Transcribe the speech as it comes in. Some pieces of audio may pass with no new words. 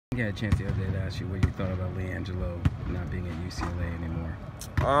had a chance the other day to ask you what you thought about LiAngelo not being at UCLA anymore.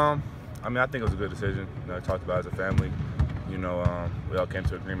 I mean, I think it was a good decision. You know, I talked about it as a family. You know, we all came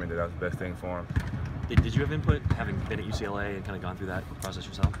to agreement that that was the best thing for him. Did you have input, having been at UCLA and kind of gone through that process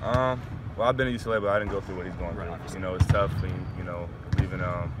yourself? Well, I've been at UCLA, but I didn't go through what he's going through. Right. You know, it's tough, and, you know, leaving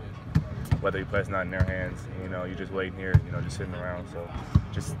whether he plays not in their hands. You know, you're just waiting here, you know, just sitting around. So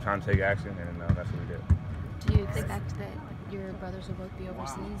just time to take action, and that's what we did. Do you expect that your brothers will both be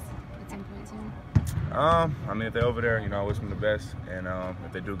overseas at some point soon? I mean, if they're over there, you know, I wish them the best, and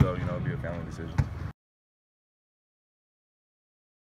if they do go, you know, it'll be a family decision.